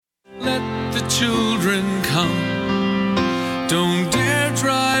the children come. Don't dare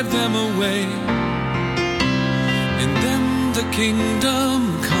drive them away. In them the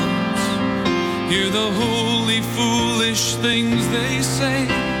kingdom comes. Hear the holy, foolish things they say.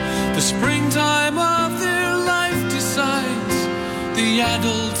 The springtime of their life decides the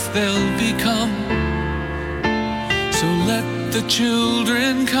adults they'll become. So let the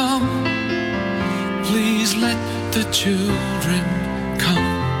children come. Please let the children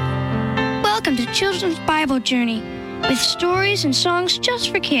come. Welcome to Children's Bible Journey, with stories and songs just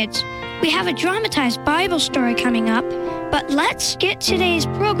for kids. We have a dramatized Bible story coming up, but let's get today's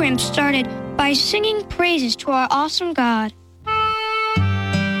program started by singing praises to our awesome God.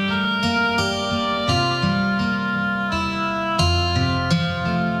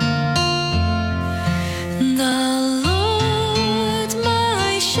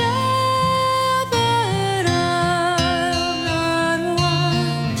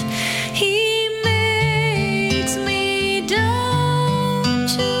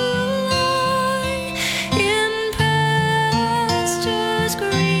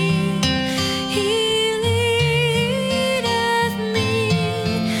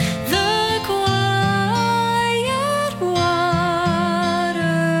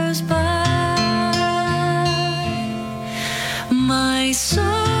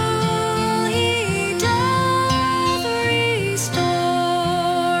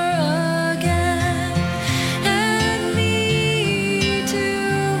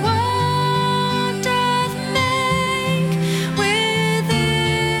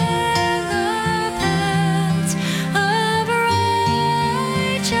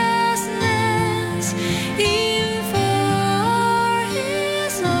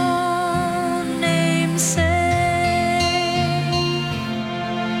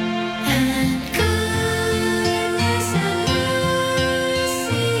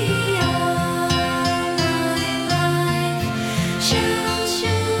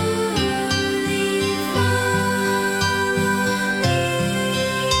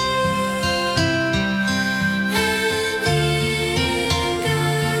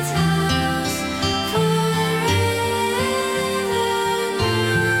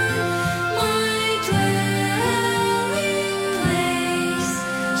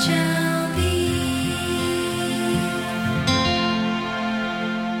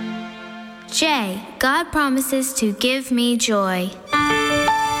 J. God promises to give me joy.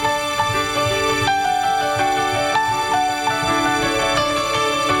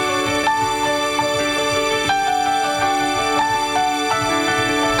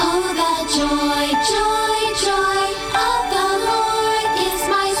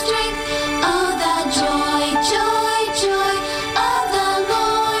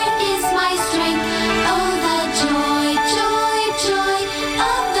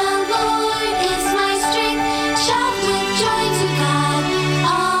 Shout with joy to God.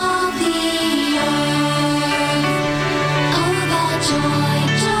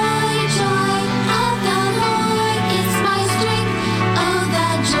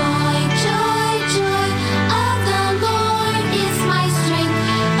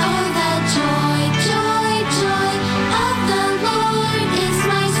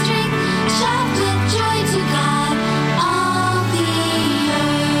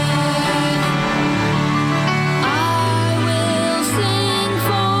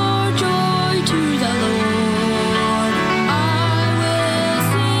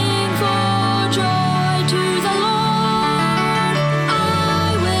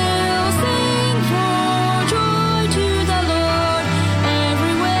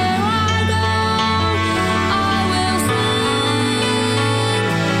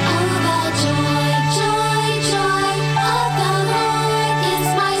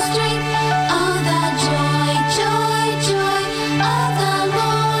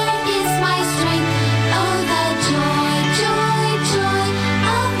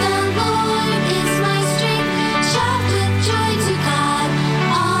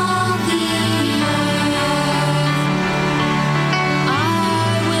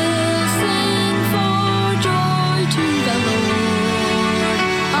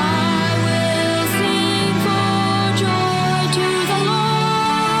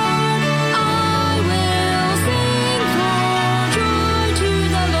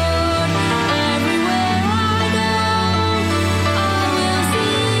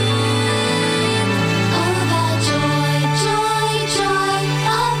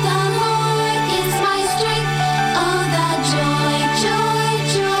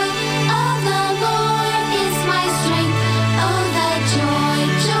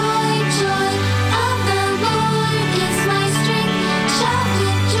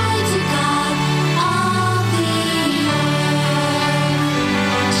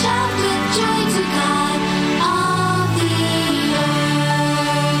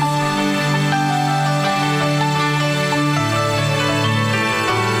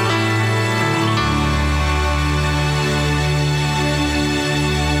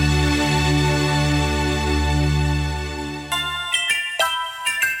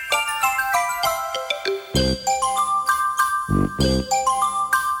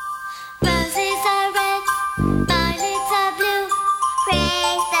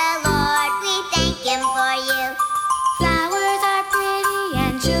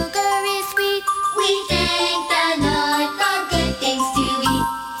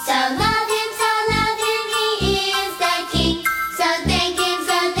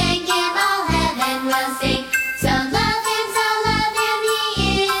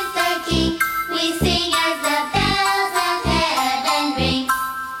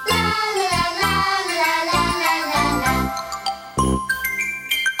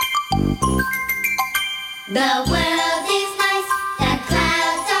 The world is nice, the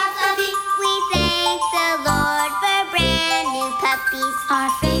clouds are fluffy. We thank the Lord for brand new puppies.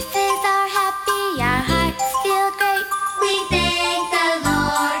 Our faces are happy, our hearts feel great. We thank the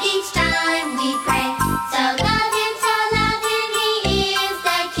Lord each time we pray. So love him, he is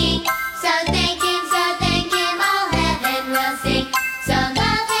the King. So thank him, all heaven will sing. So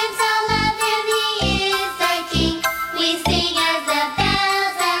love him, he is the King. We sing as the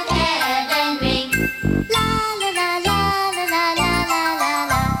bells of heaven ring. La la la la la la la la la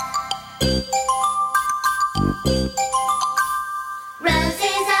la.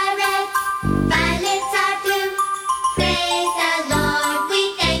 Roses are red, violets are blue. Praise the Lord, we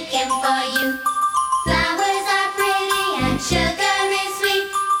thank him for you. Flowers are pretty and sugar is sweet.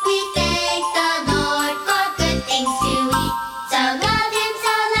 We thank the Lord for good things to eat. So love him,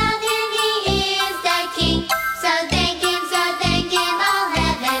 he is the King. So thank him, all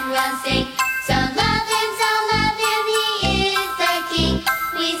heaven will sing. So love him, he is the King.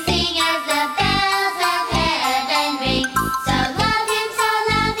 We sing as the bells of heaven ring. So love him,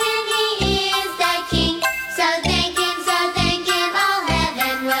 he is the King. So thank him, all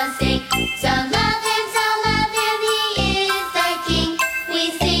heaven will sing. So love him, he is the King. We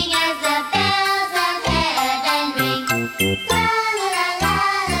sing as the bells of heaven ring. La la la la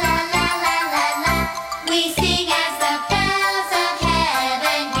la la la la la. We sing as the bells of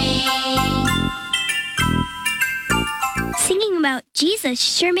heaven ring. Singing about Jesus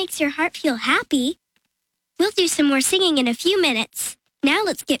sure makes your heart feel happy. We'll do some more singing in a few minutes. Now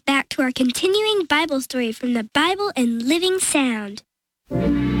let's get back to our continuing Bible story from the Bible in Living Sound.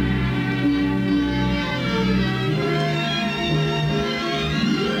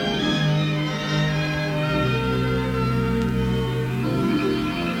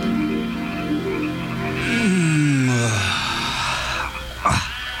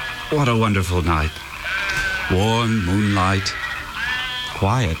 What a wonderful night. Warm moonlight.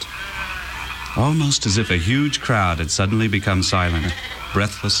 Quiet. Almost as if a huge crowd had suddenly become silent,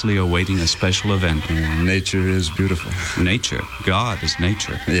 breathlessly awaiting a special event. Nature is beautiful. Nature. God is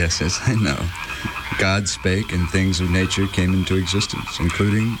nature. Yes, I know. God spake, and things of nature came into existence,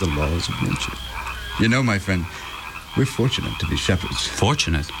 including the laws of nature. You know, my friend, we're fortunate to be shepherds.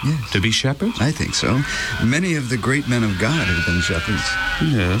 Fortunate? Yes. To be shepherds? I think so. Many of the great men of God have been shepherds.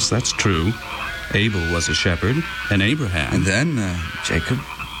 Yes, that's true. Abel was a shepherd, and Abraham. And then Jacob,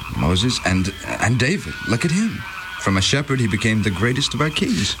 Moses, and David. Look at him. From a shepherd, he became the greatest of our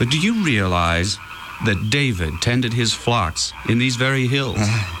kings. But do you realize that David tended his flocks in these very hills?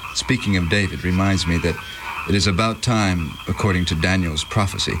 Speaking of David reminds me that it is about time, according to Daniel's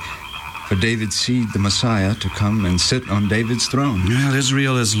prophecy, for David's seed, the Messiah, to come and sit on David's throne. Well,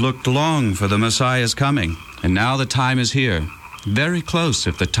 Israel has looked long for the Messiah's coming, and now the time is here. Very close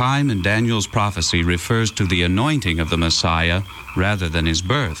if the time in Daniel's prophecy refers to the anointing of the Messiah rather than his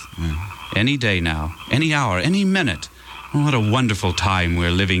birth. Any day now, any hour, any minute. What a wonderful time we're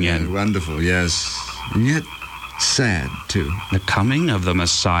living in. Wonderful, yes. And yet sad, too. The coming of the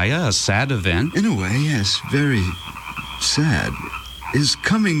Messiah, a sad event? In a way, yes, very sad. His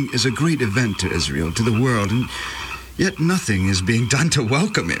coming is a great event to Israel, to the world, and yet nothing is being done to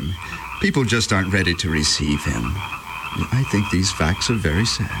welcome him. People just aren't ready to receive him. I think these facts are very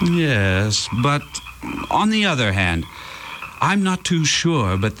sad. Yes, but on the other hand, I'm not too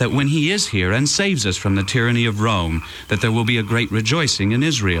sure but that when he is here and saves us from the tyranny of Rome, that there will be a great rejoicing in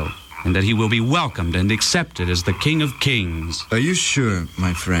Israel, and that he will be welcomed and accepted as the King of Kings. Are you sure,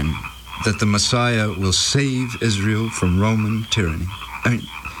 my friend, that the Messiah will save Israel from Roman tyranny? I mean,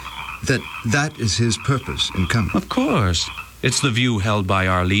 that is his purpose in coming. Of course. It's the view held by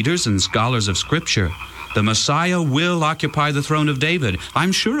our leaders and scholars of Scripture. The Messiah will occupy the throne of David.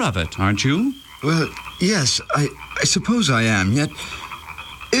 I'm sure of it, aren't you? Well, yes, I suppose I am. Yet,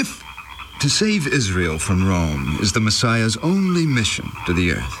 if to save Israel from Rome is the Messiah's only mission to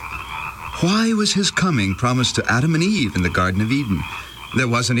the earth, why was his coming promised to Adam and Eve in the Garden of Eden? There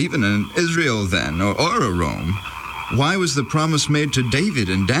wasn't even an Israel then, or a Rome. Why was the promise made to David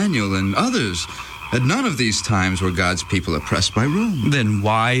and Daniel and others? At none of these times were God's people oppressed by Rome. Then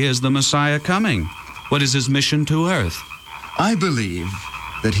why is the Messiah coming? What is his mission to earth? I believe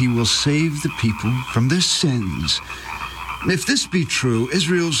that he will save the people from their sins. If this be true,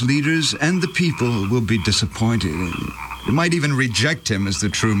 Israel's leaders and the people will be disappointed. They might even reject him as the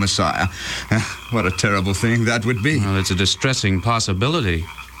true Messiah. What a terrible thing that would be. Well, it's a distressing possibility.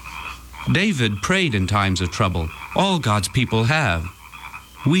 David prayed in times of trouble. All God's people have.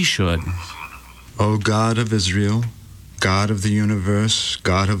 We should. O God of Israel, God of the universe,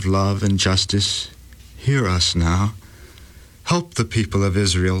 God of love and justice, hear us now. Help the people of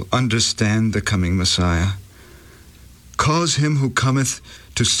Israel understand the coming Messiah. Cause him who cometh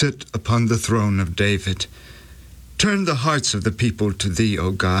to sit upon the throne of David. Turn the hearts of the people to thee, O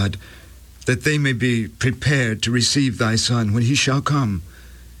God, that they may be prepared to receive thy Son when he shall come.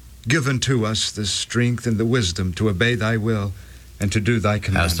 Give unto us the strength and the wisdom to obey thy will and to do thy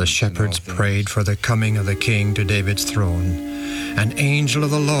commandments. As the shepherds prayed for the coming of the king to David's throne, an angel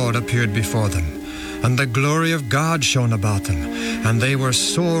of the Lord appeared before them, and the glory of God shone about them, and they were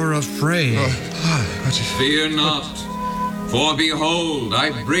sore afraid. Fear not, for behold,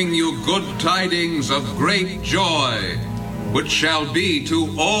 I bring you good tidings of great joy, which shall be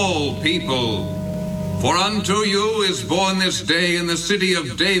to all people. For unto you is born this day in the city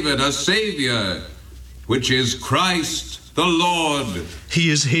of David a Savior, which is Christ the Lord. He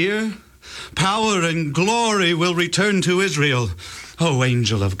is here. Power and glory will return to Israel. O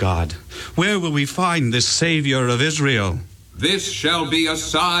angel of God, where will we find this Savior of Israel? This shall be a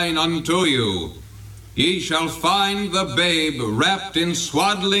sign unto you. Ye shall find the babe wrapped in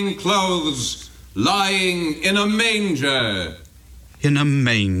swaddling clothes, lying in a manger. In a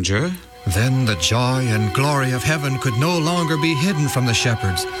manger? Then the joy and glory of heaven could no longer be hidden from the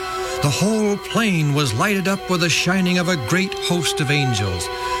shepherds. The whole plain was lighted up with the shining of a great host of angels.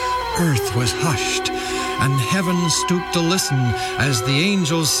 Earth was hushed, and heaven stooped to listen as the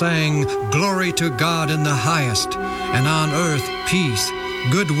angels sang, "Glory to God in the highest, and on earth peace,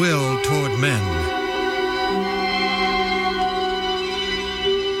 goodwill toward men."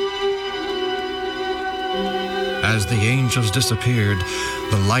 As the angels disappeared,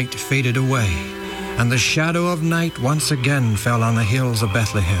 the light faded away, and the shadow of night once again fell on the hills of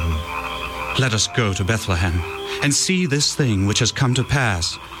Bethlehem. Let us go to Bethlehem and see this thing which has come to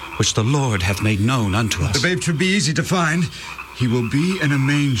pass, which the Lord hath made known unto us. The babe should be easy to find. He will be in a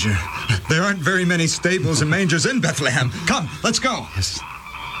manger. There aren't very many stables and mangers in Bethlehem. Come, let's go. Yes.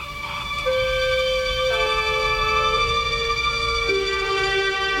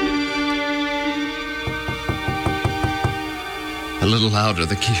 A little louder.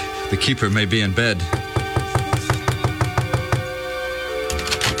 The keeper may be in bed.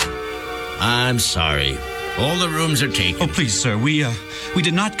 I'm sorry. All the rooms are taken. Oh, please, sir, we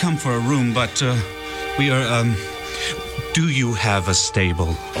did not come for a room, but we are, do you have a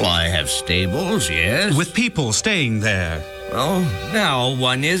stable? Oh, I have stables, yes. With people staying there? Oh, now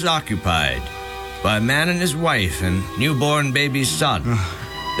one is occupied by a man and his wife and newborn baby's son.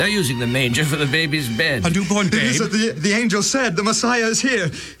 They're using the manger for the baby's bed. A newborn babe? It is what the angel said. The Messiah is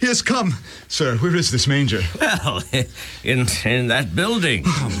here. He has come. Sir, where is this manger? Well, in that building.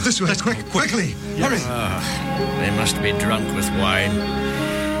 This way. Quickly. Hurry. They must be drunk with wine.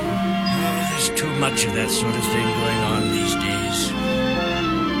 There's too much of that sort of thing going on these days.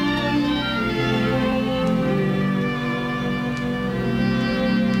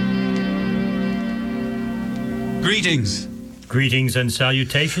 Greetings. Greetings and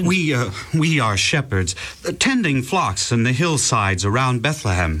salutations. We are shepherds, tending flocks in the hillsides around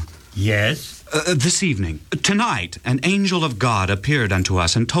Bethlehem. Yes? This evening, tonight, an angel of God appeared unto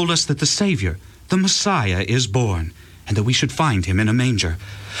us and told us that the Savior, the Messiah, is born, and that we should find him in a manger.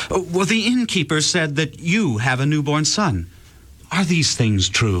 Well, the innkeeper said that you have a newborn son. Are these things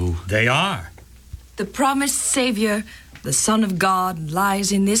true? They are. The promised Savior, the Son of God,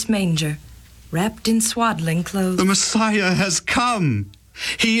 lies in this manger, wrapped in swaddling clothes. The Messiah has come.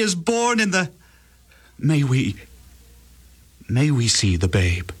 He is born in the... May we see the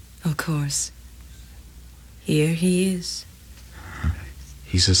babe? Of course. Here he is.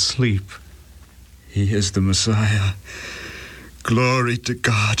 He's asleep. He is the Messiah. Glory to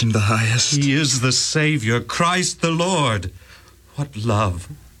God in the highest. He is the Savior, Christ the Lord. What love.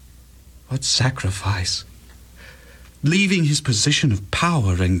 What sacrifice. Leaving his position of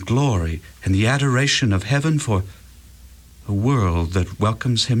power and glory and the adoration of heaven for a world that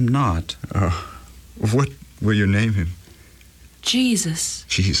welcomes him not. What will you name him? Jesus.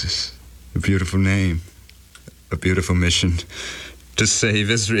 Jesus. A beautiful name. A beautiful mission. To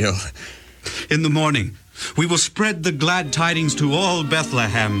save Israel. In the morning, we will spread the glad tidings to all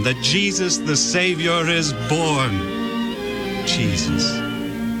Bethlehem that Jesus the Savior is born. Jesus.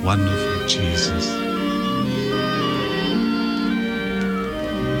 Wonderful Jesus.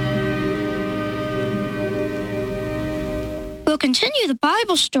 We'll continue the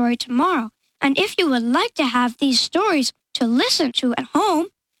Bible story tomorrow, and if you would like to have these stories to listen to at home,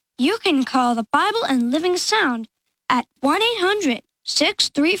 you can call the Bible and Living Sound at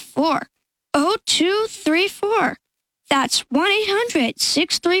 1-800-634-0234. That's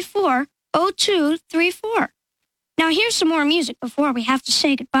 1-800-634-0234. Now here's some more music before we have to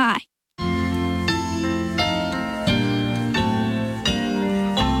say goodbye.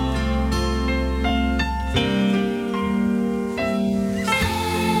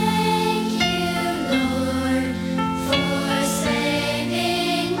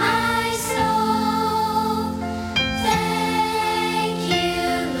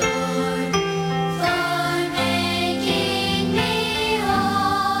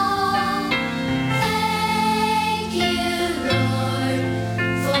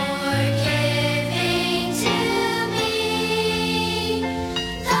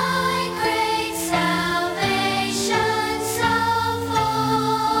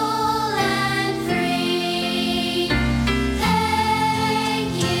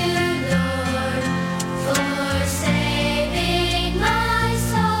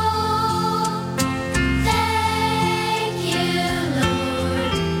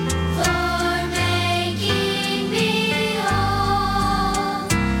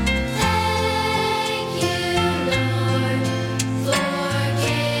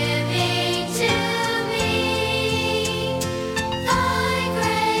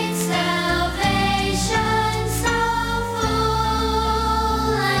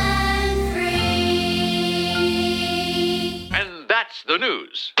 That's the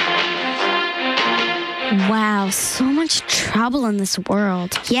news. Wow, so much trouble in this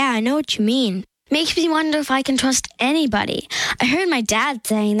world. Yeah, I know what you mean. Makes me wonder if I can trust anybody. I heard my dad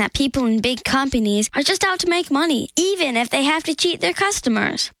saying that people in big companies are just out to make money, even if they have to cheat their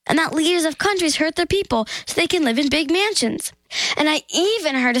customers. And that leaders of countries hurt their people so they can live in big mansions. And I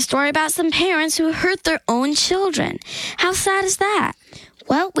even heard a story about some parents who hurt their own children. How sad is that?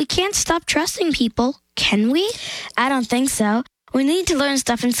 Well, we can't stop trusting people, can we? I don't think so. We need to learn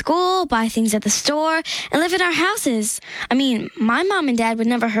stuff in school, buy things at the store, and live in our houses. I mean, my mom and dad would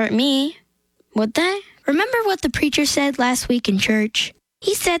never hurt me. Would they? Remember what the preacher said last week in church?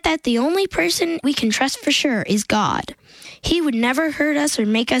 He said that the only person we can trust for sure is God. He would never hurt us or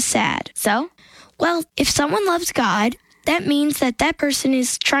make us sad. So, well, if someone loves God, that means that that person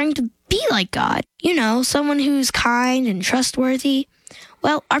is trying to be like God. You know, someone who's kind and trustworthy.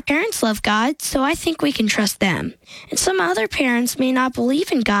 Well, our parents love God, so I think we can trust them. And some other parents may not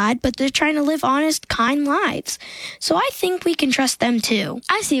believe in God, but they're trying to live honest, kind lives. So I think we can trust them too.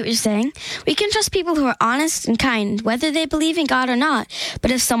 I see what you're saying. We can trust people who are honest and kind, whether they believe in God or not.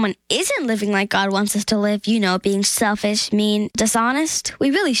 But if someone isn't living like God wants us to live, you know, being selfish, mean, dishonest, we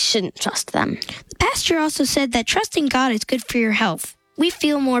really shouldn't trust them. The pastor also said that trusting God is good for your health. We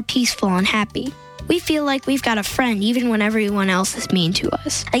feel more peaceful and happy. We feel like we've got a friend even when everyone else is mean to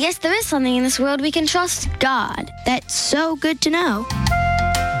us. I guess there is something in this world we can trust: God. That's so good to know.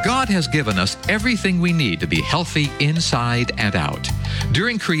 God has given us everything we need to be healthy inside and out.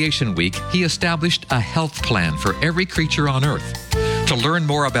 During Creation Week, He established a health plan for every creature on earth. To learn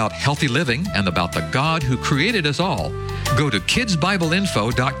more about healthy living and about the God who created us all, go to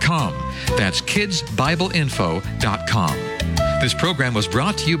kidsbibleinfo.com. That's kidsbibleinfo.com. This program was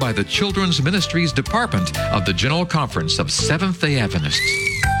brought to you by the Children's Ministries Department of the General Conference of Seventh-day Adventists.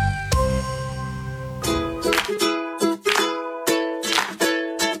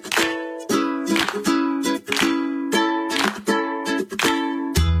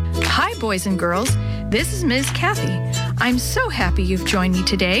 Hi, boys and girls. This is Ms. Kathy. I'm so happy you've joined me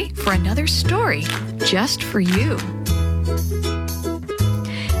today for another story just for you.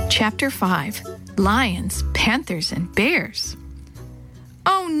 Chapter 5, Lions, Panthers, and Bears.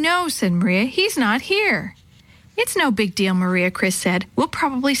 Oh, no, said Maria. He's not here. It's no big deal, Maria, Chris said. We'll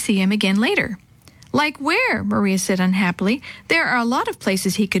probably see him again later. Like where? Maria said unhappily. There are a lot of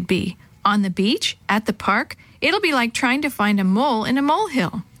places he could be. On the beach, at the park. It'll be like trying to find a mole in a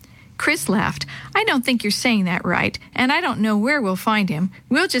molehill. Chris laughed. I don't think you're saying that right, and I don't know where we'll find him.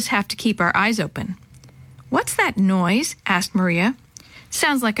 We'll just have to keep our eyes open. What's that noise? Asked Maria.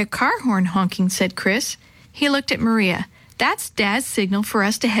 Sounds like a car horn honking, said Chris. He looked at Maria. That's Dad's signal for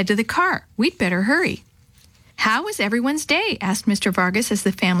us to head to the car. We'd better hurry. How was everyone's day? Asked Mr. Vargas as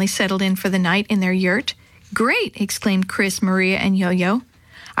the family settled in for the night in their yurt. Great, exclaimed Chris, Maria, and Yo-Yo.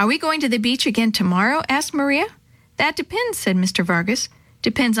 Are we going to the beach again tomorrow? Asked Maria. That depends, said Mr. Vargas.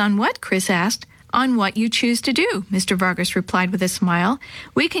 Depends on what? Chris asked. On what you choose to do, Mr. Vargas replied with a smile.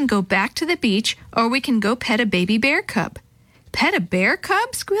 We can go back to the beach, or we can go pet a baby bear cub. Pet a bear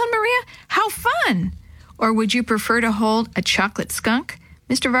cub? Squealed Maria. How fun! Or would you prefer to hold a chocolate skunk?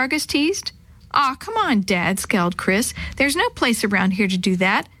 Mr. Vargas teased. Aw, come on, Dad, scowled Chris. There's no place around here to do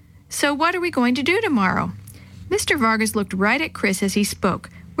that. So what are we going to do tomorrow? Mr. Vargas looked right at Chris as he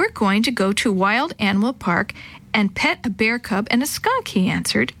spoke. We're going to go to Wild Animal Park and pet a bear cub and a skunk, he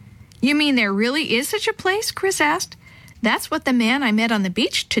answered. You mean there really is such a place? Chris asked. That's what the man I met on the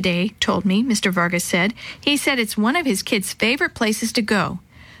beach today told me, Mr. Vargas said. He said it's one of his kids' favorite places to go.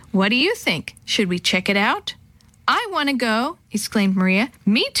 What do you think? Should we check it out? I want to go, exclaimed Maria.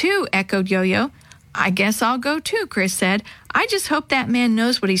 Me too, echoed Yo-Yo. I guess I'll go too, Chris said. I just hope that man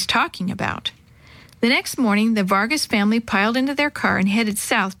knows what he's talking about. The next morning, the Vargas family piled into their car and headed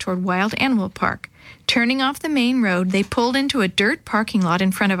south toward Wild Animal Park. Turning off the main road, they pulled into a dirt parking lot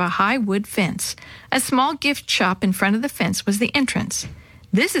in front of a high wood fence. A small gift shop in front of the fence was the entrance.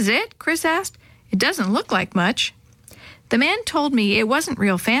 This is it? Chris asked. It doesn't look like much. The man told me it wasn't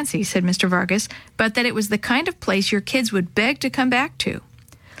real fancy, said Mr. Vargas, but that it was the kind of place your kids would beg to come back to.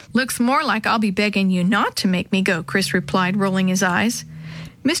 Looks more like I'll be begging you not to make me go, Chris replied, rolling his eyes.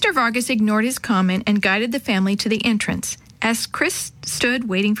 Mr. Vargas ignored his comment and guided the family to the entrance. As Chris stood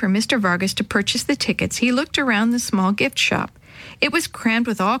waiting for Mr. Vargas to purchase the tickets, he looked around the small gift shop. It was crammed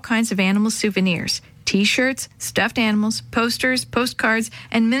with all kinds of animal souvenirs, T-shirts, stuffed animals, posters, postcards,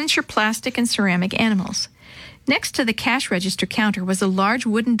 and miniature plastic and ceramic animals. Next to the cash register counter was a large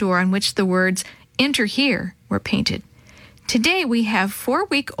wooden door on which the words, "Enter here," were painted. Today we have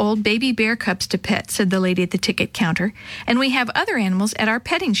 4-week-old baby bear cubs to pet, said the lady at the ticket counter, and we have other animals at our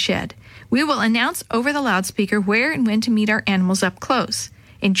petting shed. We will announce over the loudspeaker where and when to meet our animals up close.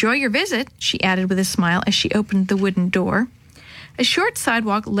 Enjoy your visit, she added with a smile as she opened the wooden door. A short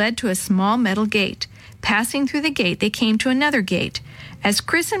sidewalk led to a small metal gate. Passing through the gate, they came to another gate. As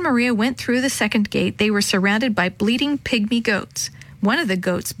Chris and Maria went through the second gate, they were surrounded by bleating pygmy goats. One of the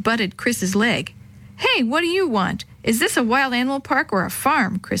goats butted Chris's leg. "Hey, what do you want? Is this a wild animal park or a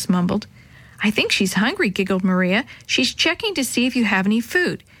farm?" Chris mumbled. "I think she's hungry," giggled Maria. "She's checking to see if you have any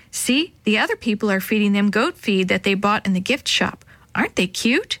food. See, the other people are feeding them goat feed that they bought in the gift shop. Aren't they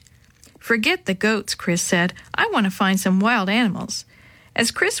cute?" "Forget the goats," Chris said. "I want to find some wild animals." As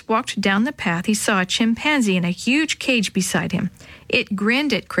Chris walked down the path, he saw a chimpanzee in a huge cage beside him. It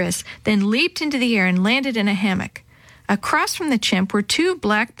grinned at Chris, then leaped into the air and landed in a hammock. Across from the chimp were 2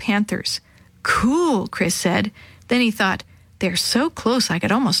 black panthers. "Cool," Chris said. Then he thought, "They're so close I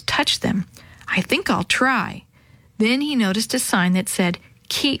could almost touch them. I think I'll try." Then he noticed a sign that said,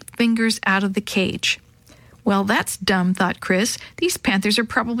 "Keep fingers out of the cage." "Well, that's dumb," thought Chris. "These panthers are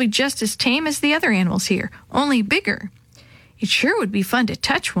probably just as tame as the other animals here, only bigger. It sure would be fun to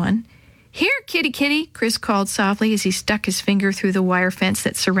touch one." "Here, kitty, kitty," Chris called softly as he stuck his finger through the wire fence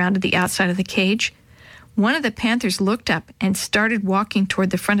that surrounded the outside of the cage. One of the panthers looked up and started walking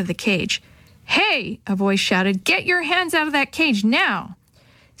toward the front of the cage. "Hey!" a voice shouted. "Get your hands out of that cage now!"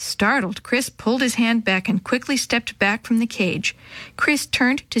 Startled, Chris pulled his hand back and quickly stepped back from the cage. Chris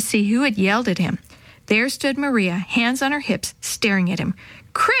turned to see who had yelled at him. There stood Maria, hands on her hips, staring at him.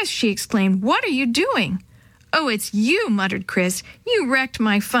 "Chris!" she exclaimed. "What are you doing?" "Oh, it's you," muttered Chris. "You wrecked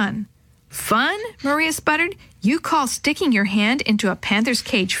my fun." "Fun?" Maria sputtered. "You call sticking your hand into a panther's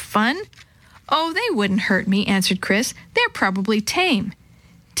cage fun?" "Oh, they wouldn't hurt me," answered Chris. "They're probably tame."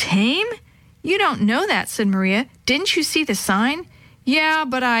 "Tame? You don't know that," said Maria. "Didn't you see the sign?" "Yeah,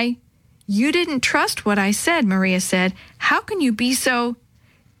 but You didn't trust what I said," Maria said. "How can you be so—"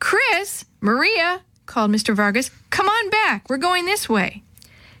 "Chris! Maria!" called Mr. Vargas. "Come on back. We're going this way."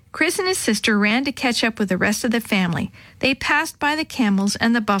 Chris and his sister ran to catch up with the rest of the family. They passed by the camels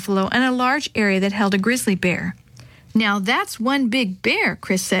and the buffalo and a large area that held a grizzly bear. "Now that's one big bear,"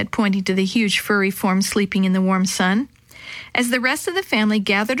 Chris said, pointing to the huge furry form sleeping in the warm sun. As the rest of the family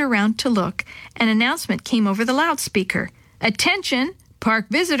gathered around to look, an announcement came over the loudspeaker. "Attention, park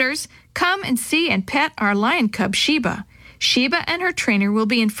visitors, come and see and pet our lion cub, Sheba. Sheba and her trainer will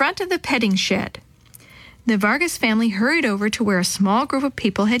be in front of the petting shed." The Vargas family hurried over to where a small group of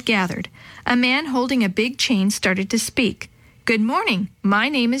people had gathered. A man holding a big chain started to speak. "Good morning. My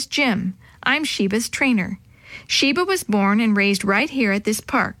name is Jim. I'm Sheba's trainer. Sheba was born and raised right here at this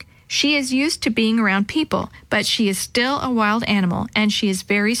park. She is used to being around people, but she is still a wild animal, and she is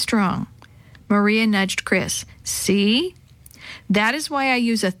very strong." Maria nudged Chris. "See? That is why I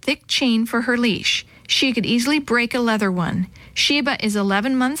use a thick chain for her leash. She could easily break a leather one. Sheba is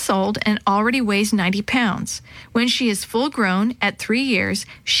 11 months old and already weighs 90 pounds. When she is full grown, at 3 years,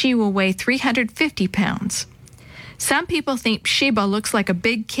 she will weigh 350 pounds. Some people think Sheba looks like a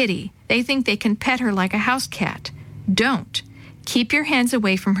big kitty. They think they can pet her like a house cat. Don't. Keep your hands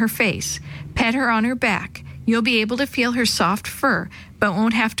away from her face. Pet her on her back. You'll be able to feel her soft fur, but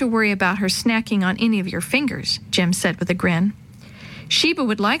won't have to worry about her snacking on any of your fingers," Jim said with a grin. "Sheba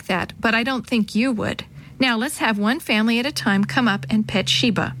would like that, but I don't think you would. Now let's have one family at a time come up and pet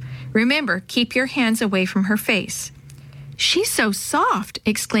Sheba. Remember, keep your hands away from her face." "She's so soft,"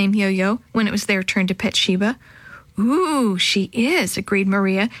 exclaimed Yo-Yo when it was their turn to pet Sheba. "Ooh, she is," agreed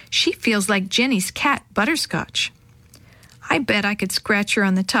Maria. "She feels like Jenny's cat, Butterscotch." "I bet I could scratch her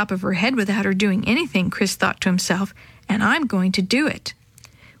on the top of her head without her doing anything," Chris thought to himself, "and I'm going to do it."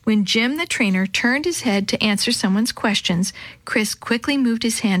 When Jim the trainer turned his head to answer someone's questions, Chris quickly moved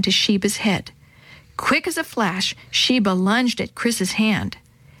his hand to Sheba's head. Quick as a flash, Sheba lunged at Chris's hand.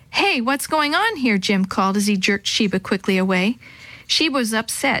 "Hey, what's going on here?" Jim called as he jerked Sheba quickly away. Sheba was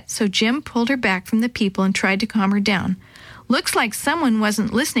upset, so Jim pulled her back from the people and tried to calm her down. "Looks like someone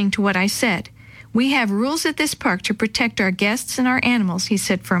wasn't listening to what I said. We have rules at this park to protect our guests and our animals," he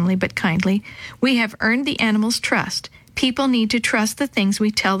said firmly but kindly. "We have earned the animals' trust. People need to trust the things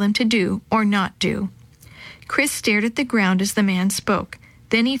we tell them to do or not do." Chris stared at the ground as the man spoke.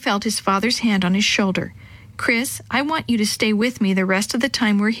 Then he felt his father's hand on his shoulder. "Chris, I want you to stay with me the rest of the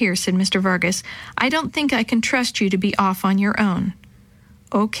time we're here," said Mr. Vargas. "I don't think I can trust you to be off on your own."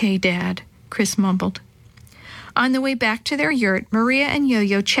 "Okay, Dad," Chris mumbled. On the way back to their yurt, Maria and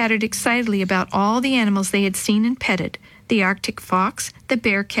Yo-Yo chattered excitedly about all the animals they had seen and petted: the Arctic fox, the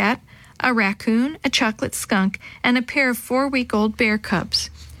bear cat, a raccoon, a chocolate skunk, and a pair of 4-week-old bear cubs.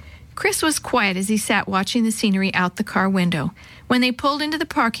 Chris was quiet as he sat watching the scenery out the car window. When they pulled into the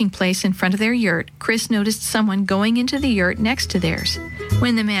parking place in front of their yurt, Chris noticed someone going into the yurt next to theirs.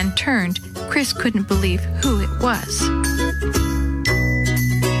 When the man turned, Chris couldn't believe who it was.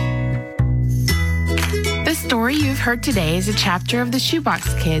 The story you've heard today is a chapter of the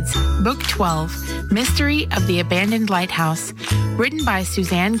Shoebox Kids, Book 12, Mystery of the Abandoned Lighthouse, written by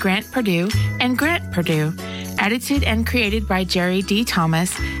Suzanne Grant Perdue and Grant Perdue, edited and created by Jerry D.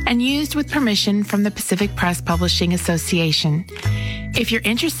 Thomas, and used with permission from the Pacific Press Publishing Association. If you're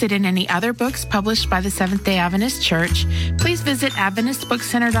interested in any other books published by the Seventh-day Adventist Church, please visit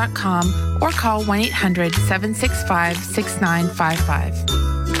AdventistBookCenter.com or call 1-800-765-6955.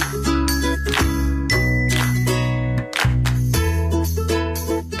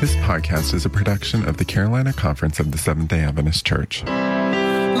 This podcast is a production of the Carolina Conference of the Seventh-day Adventist Church.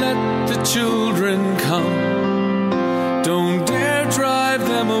 Let the children come. Don't dare drive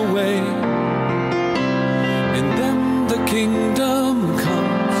them away. In them the kingdom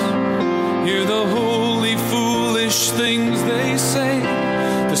comes. Hear the holy, foolish things they say.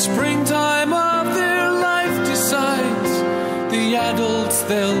 The springtime of their life decides the adults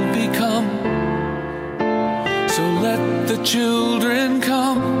they'll become. So let the children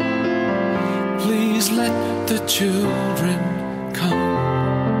come. Please let the children come.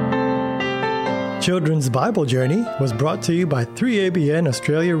 Children's Bible Journey was brought to you by 3ABN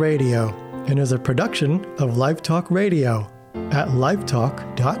Australia Radio and is a production of Live Talk Radio at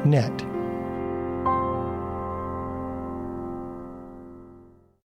livetalk.net.